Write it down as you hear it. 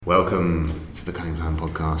Welcome to the Cunning Plan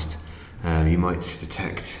podcast. You might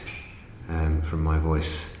detect from my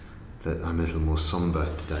voice that I'm a little more sombre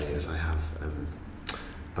today, as I have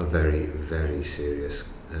a very, very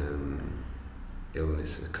serious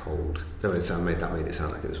illness, a cold. No, that made it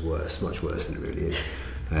sound like it was worse, much worse than it really is.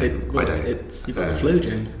 You've got the flu,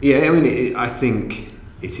 James. Yeah, I mean, I think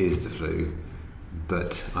it is the flu,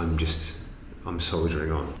 but I'm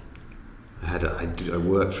soldiering on. I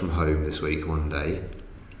worked from home this week one day.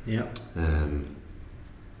 Yep.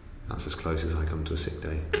 That's as close as I come to a sick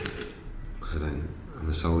day, because I'm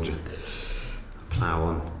a soldier. I plough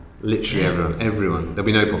on. Literally everyone. There'll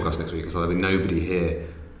be no podcast next week, so there'll be nobody here.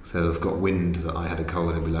 So I've got wind that I had a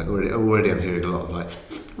cold, and be like, already I'm hearing a lot of like,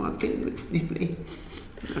 oh, it's getting a bit sniffly.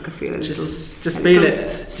 I can feel it. Just feel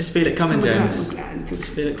it coming, James. Just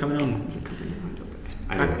feel it coming on.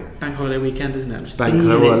 Anyway, bank holiday weekend, isn't it? A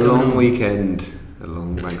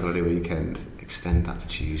long bank holiday weekend. Extend that to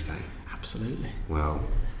Tuesday. Absolutely. Well,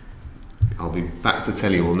 I'll be back to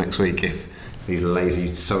tell you all next week if these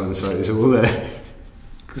lazy so-and-sos are all there,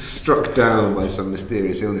 struck down by some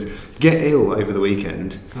mysterious illness. Get ill over the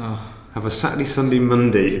weekend, have a Saturday, Sunday,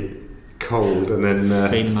 Monday cold, and then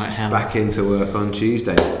feeling like hell. Back into work on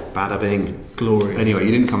Tuesday. Bada bing. Glorious. Anyway,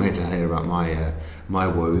 you didn't come here to hear about my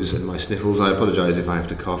woes and my sniffles. I apologise if I have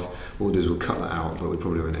to cough. What we'll do is we'll cut that out, but we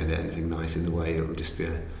probably won't edit anything nice in the way. It'll just be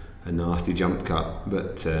a nasty jump cut,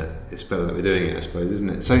 but it's better that we're doing it, I suppose,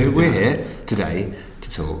 isn't it? So we're here today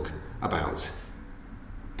to talk about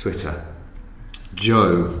Twitter.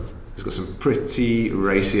 Joe has got some pretty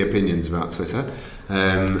racy opinions about Twitter,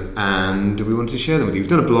 and we wanted to share them with you. We've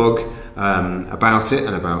done a blog about it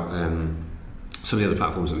and about some of the other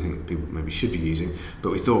platforms that we think people maybe should be using,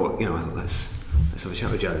 but we thought, let's have a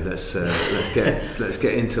chat with Joe. Let's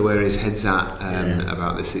get into where his head's at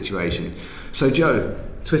about this situation. So Joe,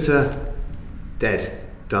 Twitter, dead,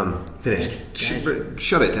 done, finished.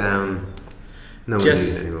 Shut it down. No one's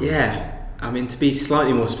using it anymore. Yeah, I mean, to be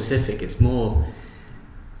slightly more specific, it's more.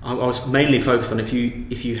 I was mainly focused on if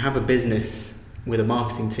you have a business with a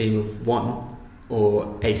marketing team of one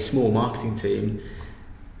or a small marketing team,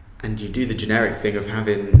 and you do the generic thing of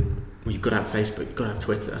you've got to have Facebook, you've got to have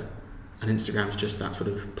Twitter, and Instagram's just that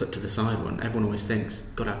sort of put to the side one. Everyone always thinks,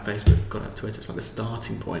 got to have Facebook, got to have Twitter. It's like the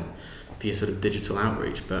starting point for your sort of digital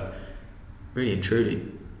outreach. But really and truly,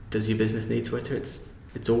 does your business need Twitter? It's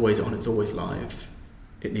always on, it's always live.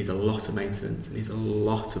 It needs a lot of maintenance, it needs a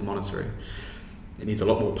lot of monitoring. It needs a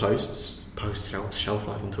lot more posts. Shelf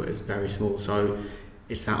life on Twitter is very small. So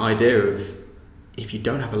it's that idea of, if you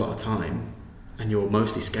don't have a lot of time and you're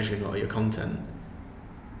mostly scheduling a lot of your content,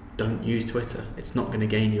 don't use Twitter. It's not going to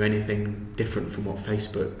gain you anything different from what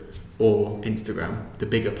Facebook or Instagram, the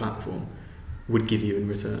bigger platform, would give you in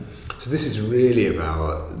return. So this is really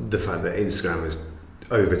about the fact that Instagram has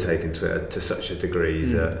overtaken Twitter to such a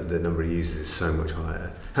degree that the number of users is so much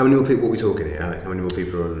higher. How many more people are we talking here, Alec? How many more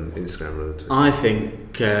people are on Instagram rather than Twitter? I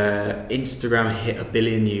think Instagram hit 1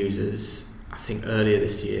 billion users, I think earlier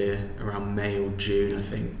this year, around May or June, I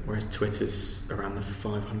think, whereas Twitter's around the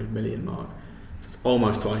 500 million mark. So it's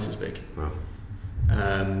almost twice as big. Wow.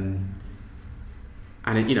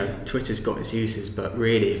 And Twitter's got its uses, but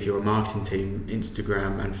really, if you're a marketing team,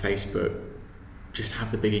 Instagram and Facebook just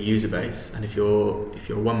have the bigger user base. And if you're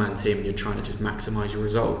a one-man team and you're trying to just maximise your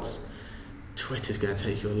results, Twitter's going to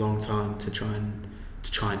take you a long time to try and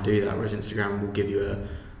do that. Whereas Instagram will give you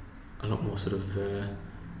a lot more sort of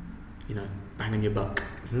bang on your buck,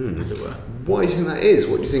 as it were. Why do you think that is?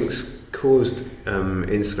 What do you think's caused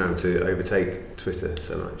Instagram to overtake Twitter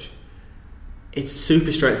so much? It's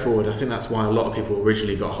super straightforward. I think that's why a lot of people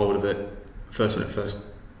originally got hold of it first when it first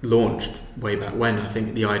launched way back when. I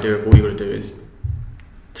think the idea of all you got to do is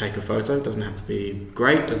take a photo. It doesn't have to be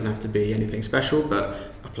great, doesn't have to be anything special, but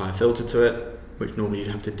apply a filter to it, which normally you'd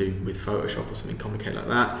have to do with Photoshop or something complicated like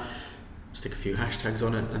that. Stick a few hashtags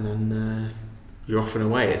on it, and then you're off and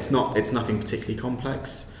away. It's nothing particularly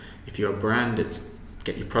complex. If you're a brand, it's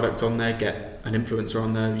get your product on there, get an influencer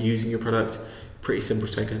on there using your product. Pretty simple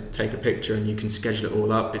to take a picture, and you can schedule it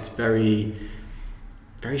all up. It's very,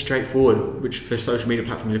 very straightforward, which for social media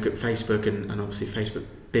platform, you look at Facebook and obviously Facebook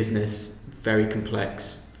business, very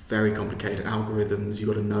complex, very complicated algorithms. You've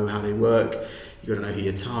got to know how they work. You've got to know who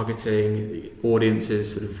you're targeting,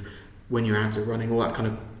 audiences, sort of when your ads are running, all that kind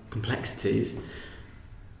of complexities.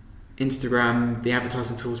 Instagram, the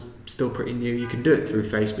advertising tool's still pretty new. You can do it through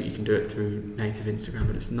Facebook, you can do it through native Instagram,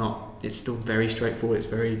 but it's still very straightforward. It's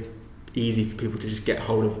very easy for people to just get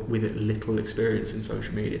hold of with little experience in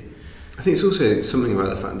social media. I think it's also something about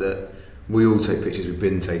the fact that we all take pictures. We've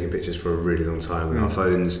been taking pictures for a really long time with our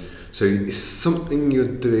phones. So it's something you're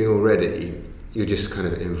doing already, you're just kind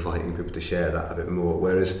of inviting people to share that a bit more.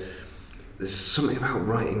 Whereas there's something about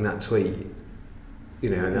writing that tweet, you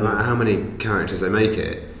know, and no matter how many characters they make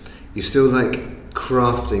it, you're still like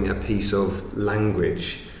crafting a piece of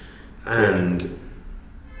language. And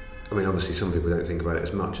I mean, obviously some people don't think about it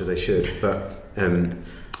as much as they should, but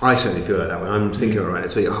I certainly feel like that when I'm thinking about writing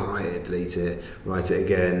a tweet. I'll write it, delete it, write it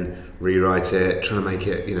again, rewrite it, trying to make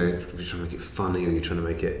it, you know, you're trying to make it funny, or you're trying to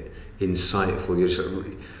make it insightful. You're just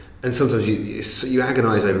and sometimes you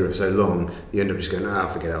agonise over it for so long, you end up just going,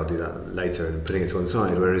 forget it, I'll do that later, and putting it to one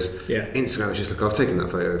side. Whereas Instagram is just like, I've taken that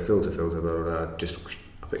photo, filter, blah, blah, blah, just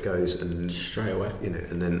up it goes, and straight away, you know,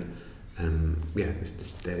 and then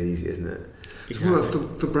it's dead easy, isn't it? Exactly. So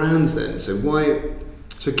for brands then, so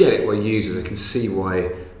I get it, why users, I can see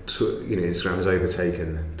why Instagram has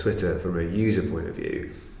overtaken Twitter from a user point of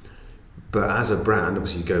view. But as a brand,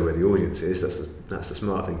 obviously you go where the audience is. That's the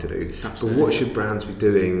smart thing to do. Absolutely. But what should brands be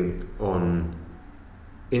doing on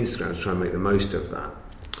Instagram to try and make the most of that?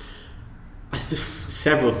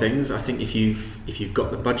 Several things. I think if you've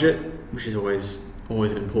got the budget, which is always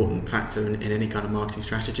an important factor in any kind of marketing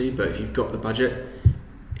strategy. But if you've got the budget,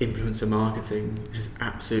 influencer marketing has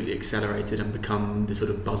absolutely accelerated and become the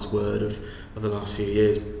sort of buzzword of the last few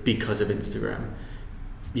years because of Instagram.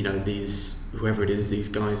 You know, whoever it is, these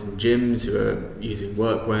guys in gyms who are using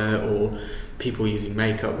workwear, or people using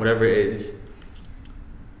makeup, whatever it is,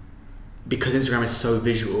 because Instagram is so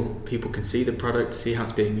visual, people can see the product, see how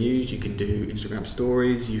it's being used. You can do Instagram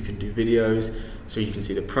stories, you can do videos, so you can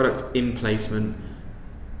see the product in placement.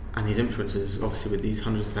 And these influencers, obviously with these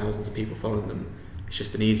hundreds of thousands of people following them, it's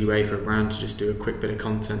just an easy way for a brand to just do a quick bit of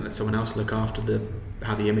content, let someone else look after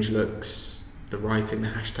how the image looks, the writing, the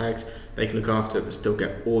hashtags. They can look after it but still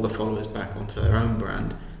get all the followers back onto their own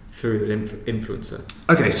brand through the influencer.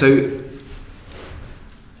 Okay, so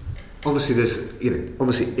obviously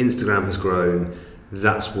obviously Instagram has grown,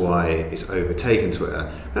 that's why it's overtaken Twitter.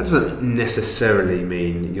 That doesn't necessarily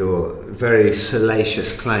mean your very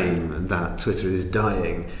salacious claim that Twitter is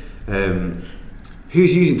dying.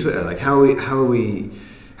 Who's using Twitter? Like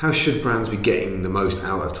how should brands be getting the most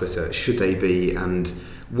out of Twitter? Should they be, and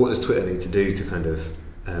what does Twitter need to do to kind of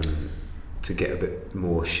to get a bit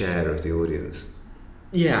more share of the audience?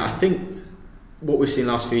 Yeah, I think what we've seen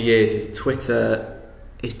the last few years is Twitter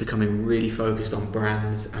is becoming really focused on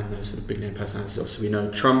brands and those sort of big name personalities. Obviously, we know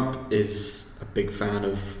Trump is a big fan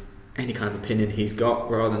of any kind of opinion he's got,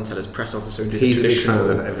 rather than tell his press officer and do he's the traditional. He's a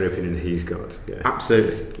big fan of every opinion he's got. Yeah.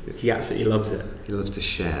 Absolutely, he absolutely loves it. He loves to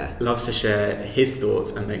share. Loves to share his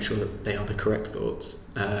thoughts and make sure that they are the correct thoughts.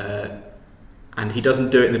 And he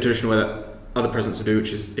doesn't do it in the traditional way that other presidents will do,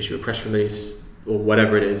 which is issue a press release or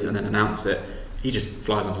whatever it is and then announce it. He just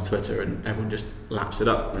flies onto Twitter and everyone just laps it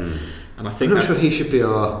up. And I think I'm not sure he should be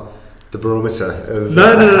the barometer of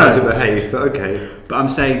no. how to behave, but okay. But I'm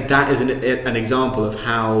saying that is an example of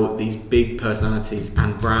how these big personalities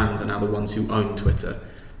and brands are now the ones who own Twitter.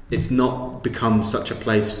 It's not become such a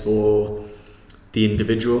place for the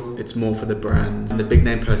individual, it's more for the brands and the big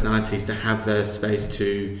name personalities to have their space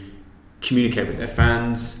to communicate with their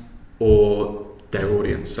fans or their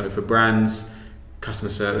audience. So for brands,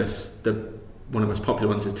 customer service, one of the most popular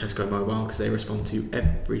ones is Tesco Mobile, because they respond to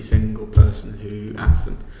every single person who asks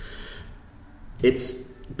them.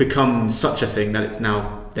 It's become such a thing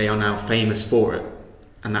that they are now famous for it,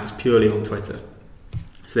 and that's purely on Twitter.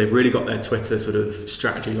 So they've really got their Twitter sort of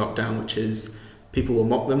strategy locked down, which is people will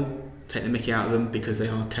mock them, take the mickey out of them because they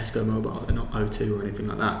are Tesco Mobile, they're not O2 or anything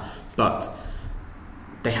like that, but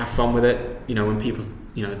they have fun with it. You know, when people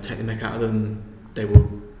take the mick out of them, they will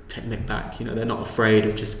take the mick back. You know, they're not afraid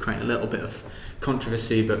of just creating a little bit of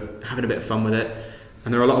controversy, but having a bit of fun with it.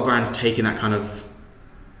 And there are a lot of brands taking that kind of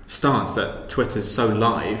stance that Twitter's so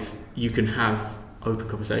live, you can have open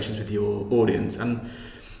conversations with your audience. And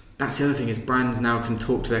that's the other thing, is brands now can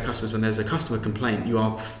talk to their customers. When there's a customer complaint, you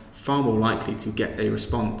are far more likely to get a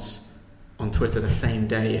response on Twitter the same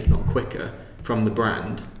day, if not quicker, from the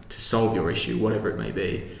brand to solve your issue, whatever it may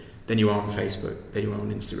be, than you are on Facebook, than you are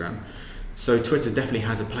on Instagram. So Twitter definitely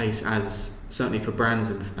has a place, as certainly for brands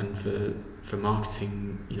and for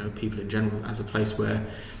marketing, people in general, as a place where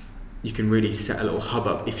you can really set a little hub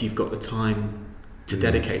up if you've got the time to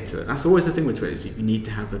dedicate to it. That's always the thing with Twitter, is you need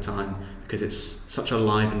to have the time, because it's such a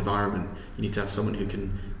live environment. You need to have someone who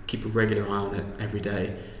can keep a regular eye on it every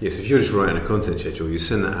day. Yes, if you're just writing a content schedule, you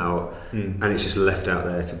send that out and it's just left out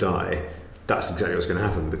there to die, that's exactly what's going to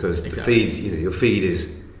happen, because the feeds, your feed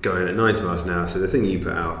is going at 90 miles an hour, so the thing you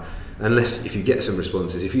put out, unless if you get some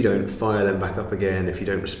responses, if you don't fire them back up again, if you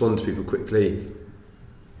don't respond to people quickly,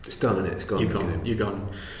 it's done, and it's gone. You're gone.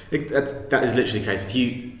 That is literally the case.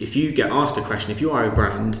 If you get asked a question, if you are a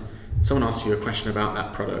brand someone asks you a question about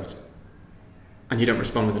that product and you don't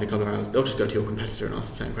respond within a couple of hours, they'll just go to your competitor and ask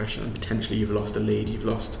the same question, and potentially you've lost a lead, you've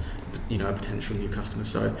lost, a potential new customer.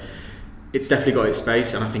 So it's definitely got its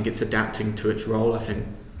space, and I think it's adapting to its role. I think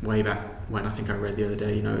way back when, I think I read the other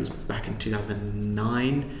day, it was back in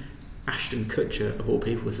 2009, Ashton Kutcher, of all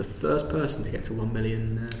people, was the first person to get to 1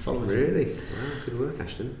 million followers. Really? Wow, good work,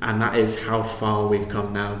 Ashton. And that is how far we've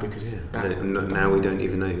come now, because now we don't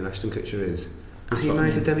even know who Ashton Kutcher is. Was he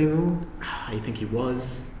married to Demi Moore? I think he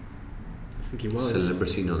was.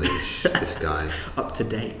 Celebrity knowledge, this guy. Up to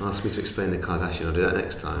date. Ask me to explain the Kardashian, I'll do that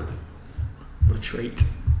next time. What a treat.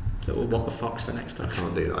 Little what the fox for next time. I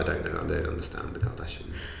can't do that, I don't know, I don't understand the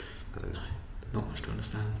Kardashian. I don't know. Not much to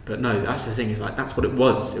understand. But no, that's the thing, is like, that's what it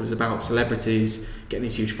was. It was about celebrities getting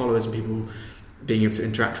these huge followers and people being able to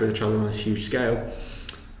interact with each other on this huge scale.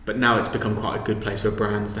 But now it's become quite a good place for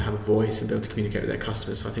brands to have a voice and be able to communicate with their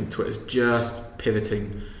customers. So I think Twitter's just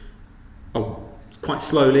pivoting quite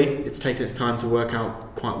slowly. It's taken its time to work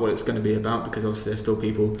out quite what it's going to be about, because obviously there's still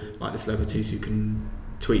people like the celebrities who can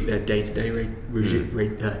tweet their day-to-day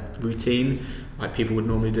routine like people would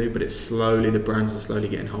normally do, but the brands are slowly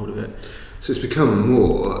getting hold of it. So it's become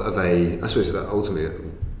more of I suppose that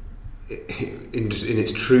ultimately, in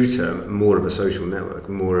its true term, more of a social network,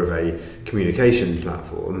 more of a communication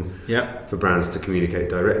platform for brands to communicate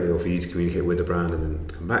directly, or for you to communicate with the brand and then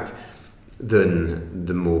come back, than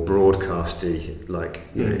the more broadcasty,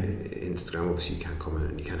 like Instagram. Obviously you can comment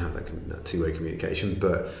and you can have that two-way communication,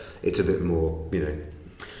 but it's a bit more,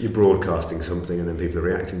 you're broadcasting something and then people are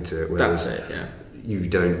reacting to it. That's it, yeah. You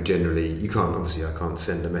don't generally, I can't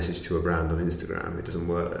send a message to a brand on Instagram. It doesn't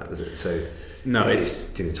work like that, does it? So no,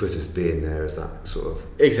 it's Twitter's being there as that sort of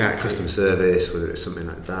exactly customer service, whether it's something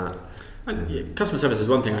like that. And customer service is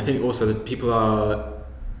one thing. I think also that people are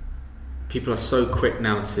so quick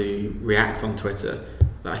now to react on Twitter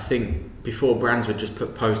that I think before, brands would just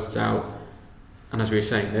put posts out, and as we were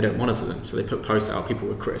saying, they don't monitor them, so they put posts out, people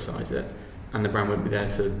would criticise it, and the brand wouldn't be there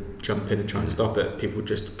to jump in and try and stop it. People would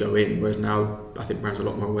just go in. Whereas now, I think brands are a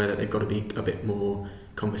lot more aware that they've got to be a bit more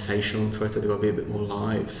conversational on Twitter. They've got to be a bit more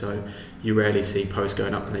live. So you rarely see posts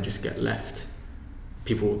going up and they just get left.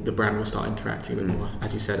 The brand will start interacting a bit more,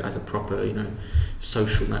 as you said, as a proper,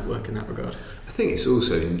 social network in that regard. I think it's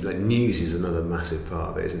also like news is another massive part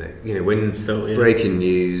of it, isn't it? When breaking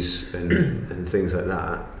news and things like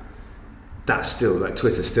that. That's still, like,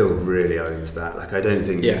 Twitter still really owns that. Like, I don't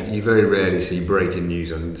think you very rarely see breaking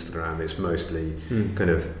news on Instagram. It's mostly kind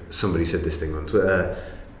of somebody said this thing on Twitter.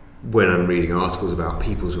 When I'm reading articles about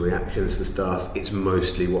people's reactions to stuff, it's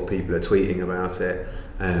mostly what people are tweeting about it.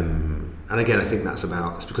 And again, I think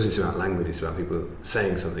it's because it's about language. It's about people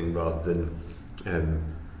saying something rather than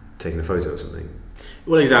taking a photo of something.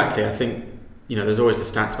 Well, exactly. I think there's always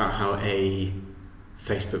the stats about how a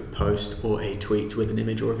Facebook post or a tweet with an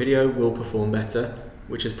image or a video will perform better,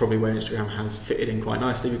 which is probably where Instagram has fitted in quite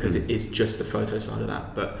nicely, because it is just the photo side of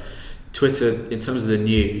that. But Twitter, in terms of the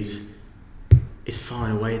news, is far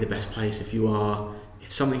and away the best place.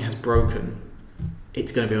 If something has broken,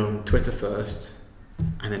 it's going to be on Twitter first,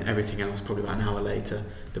 and then everything else probably about an hour later.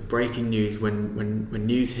 The breaking news, when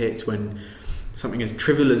news hits, when something as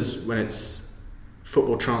trivial as when it's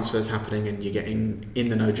football transfers happening and you're getting in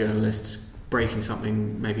the know journalists breaking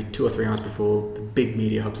something maybe 2 or 3 hours before the big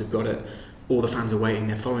media hubs have got it, all the fans are waiting,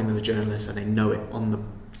 they're following those journalists and they know it on the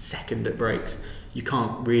second it breaks. You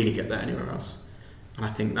can't really get that anywhere else. And I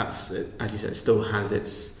think that's, as you said,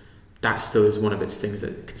 that still is one of its things that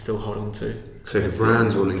it can still hold on to. So for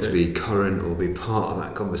brands wanting to be current or be part of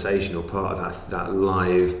that conversation or part of that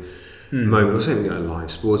live moment, or something like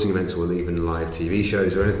live sporting events or even live TV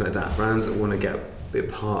shows or anything like that, brands that want to be a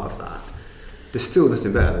part of that, there's still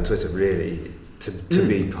nothing better than Twitter, really, to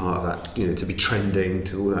be part of that, to be trending,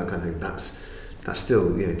 to all that kind of thing. That's still,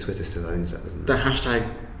 Twitter still owns that, doesn't it? The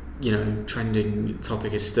hashtag, trending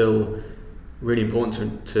topic is still really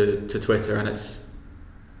important to Twitter, and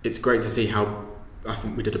it's great to see how, I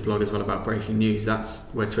think we did a blog as well about breaking news. That's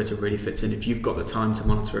where Twitter really fits in. If you've got the time to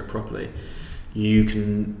monitor it properly, you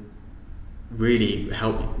can really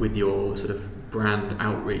help with your sort of brand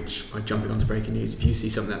outreach by jumping onto breaking news. If you see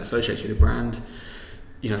something that associates with a brand,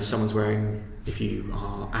 someone's wearing, if you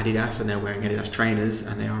are Adidas and they're wearing Adidas trainers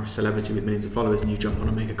and they are a celebrity with millions of followers, and you jump on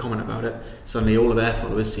and make a comment about it, suddenly all of their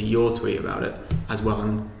followers see your tweet about it as well,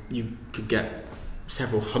 and you could get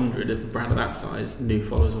several hundred of the brand of that size new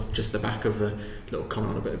followers off just the back of a little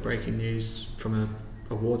comment on a bit of breaking news from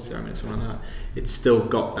a awards ceremony or something like that. It's still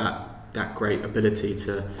got that great ability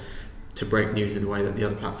to break news in a way that the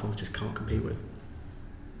other platforms just can't compete with.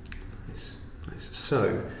 Nice.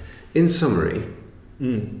 So, in summary,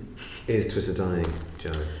 is Twitter dying,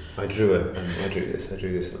 Joe? I drew this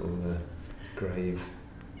little grave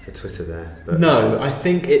for Twitter there. But no, I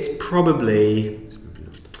think it's probably.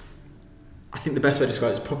 I think the best way to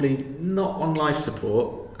describe it is probably not on life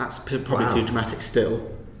support. That's probably too dramatic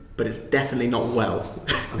still, but it's definitely not well.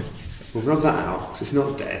 We'll rub that out because it's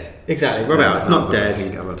not dead. Exactly, rub it out. It's not dead.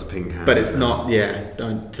 I've got a pink hand. But it's not. Yeah,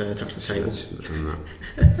 don't touch the table.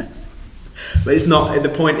 That. But it's not. The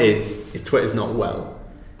point is Twitter's not well.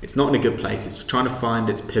 It's not in a good place. It's trying to find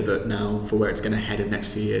its pivot now for where it's going to head in the next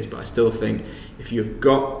few years. But I still think if you've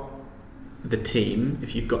got the team,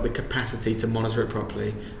 if you've got the capacity to monitor it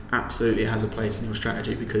properly, absolutely it has a place in your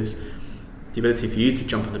strategy, because the ability for you to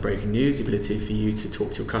jump on the breaking news, the ability for you to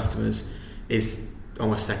talk to your customers is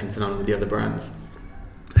almost second to none with the other brands.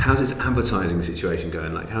 How's its advertising situation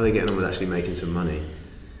going? Like, how are they getting on with actually making some money?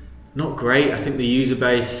 Not great. I think the user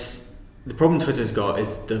base, the problem Twitter's got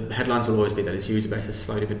is the headlines will always be that its user base has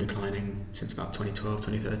slowly been declining since about 2012,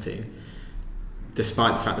 2013,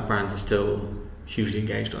 despite the fact that brands are still hugely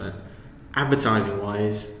engaged on it. Advertising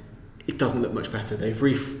wise, it doesn't look much better. They've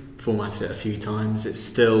reformatted it a few times. It's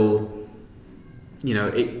still,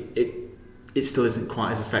 it still isn't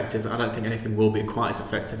quite as effective. I don't think anything will be quite as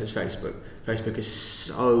effective as Facebook. Facebook is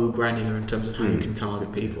so granular in terms of how you can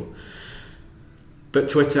target people. But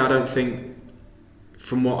Twitter, I don't think,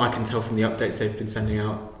 from what I can tell from the updates they've been sending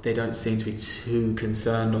out, they don't seem to be too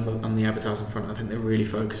concerned on the advertising front. I think they're really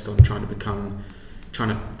focused on trying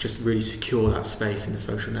to just really secure that space in the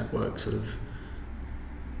social network sort of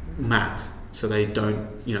map, so they don't,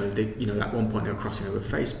 at one point they were crossing over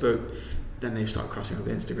Facebook, then they've started crossing over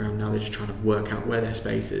Instagram, now they're just trying to work out where their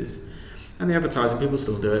space is. And the advertising, people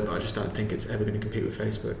still do it, but I just don't think it's ever going to compete with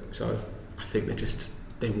Facebook. So I think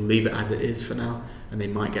they will leave it as it is for now, and they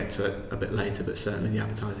might get to it a bit later, but certainly the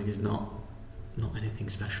advertising is not anything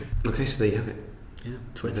special. Okay, so there you have it. Yeah,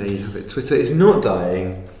 Twitter. There you have it. Twitter is not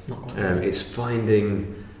dying. Not quite. It's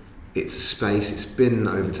finding its space. It's been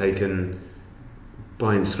overtaken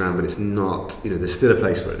by Instagram, but it's not. There's still a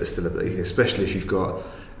place for it. There's still especially if you've got,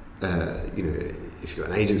 if you've got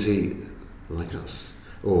an agency like us,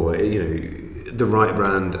 or the right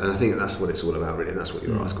brand. And I think that's what it's all about, really. And that's what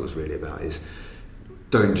your article is really about. Is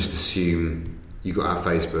don't just assume you've got to have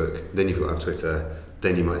Facebook, then you've got to have Twitter,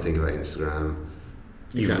 then you might think about Instagram.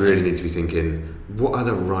 Exactly. You really need to be thinking, what are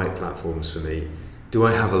the right platforms for me? Do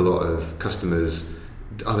I have a lot of customers?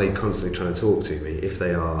 Are they constantly trying to talk to me? If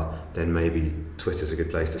they are, then maybe Twitter's a good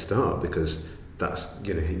place to start, because that's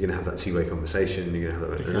you're going to have that two-way conversation. You're going to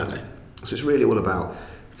have that. Exactly. So it's really all about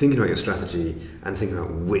thinking about your strategy and thinking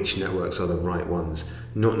about which networks are the right ones.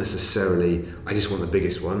 Not necessarily, I just want the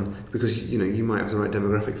biggest one, because you might have the right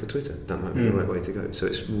demographic for Twitter. That might be the right way to go. So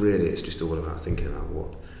it's just all about thinking about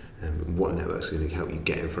what networks are going to help you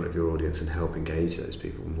get in front of your audience and help engage those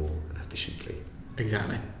people more efficiently.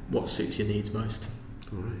 Exactly. What suits your needs most.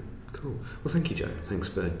 All right, cool. Well, thank you, Joe. Thanks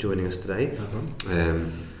for joining us today. No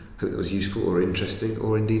problem. Hope that was useful or interesting,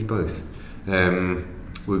 or indeed both. We'll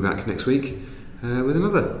be back next week with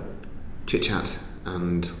another chit-chat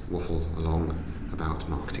and waffle along about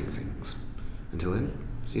marketing things. Until then,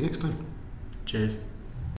 see you next time. Cheers.